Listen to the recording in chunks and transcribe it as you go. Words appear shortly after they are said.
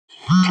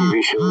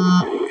TV show,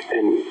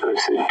 and I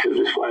said to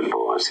this white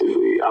boy, I said,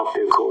 we out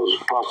there cause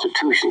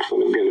prostitution for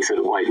the benefit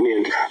of white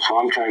men, so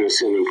I'm trying to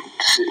send them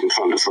to sit in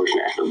front of the First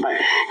National Bank.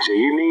 He said,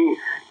 you mean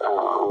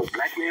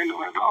black men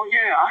don't have, oh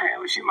yeah, I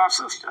have her. She's my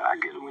sister. I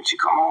get her when she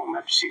come home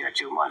after she got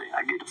your money.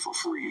 I get her for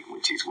free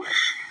when she's wet.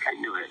 I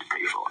never had to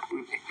pay for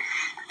it.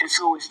 And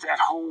so it's that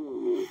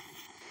whole...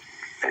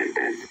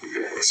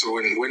 So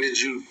when did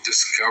you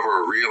discover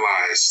or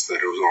realize that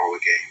it was all a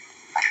game?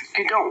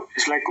 You don't.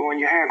 It's like going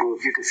your hair go.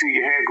 If you can feel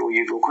your hair go,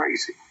 you go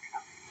crazy.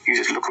 You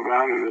just look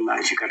around and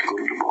realize you got to go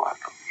to the bar.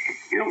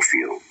 You don't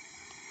feel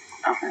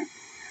nothing.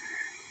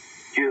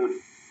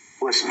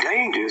 What's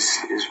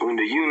dangerous is when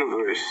the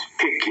universe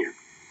pick you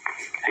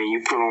and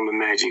you put on the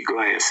magic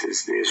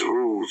glasses. There's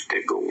rules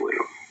that go with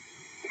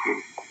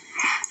them.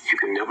 You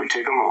can never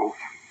take them off.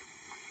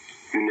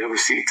 You never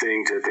see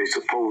things that they're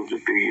supposed to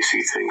be. You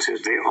see things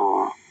as they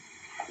are.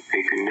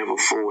 And you can never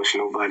force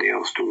nobody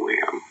else to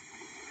wear them.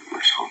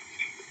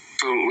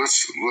 So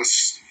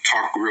let's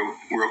talk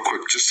real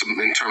quick, just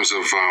in terms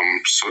of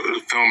film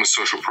and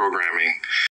social programming.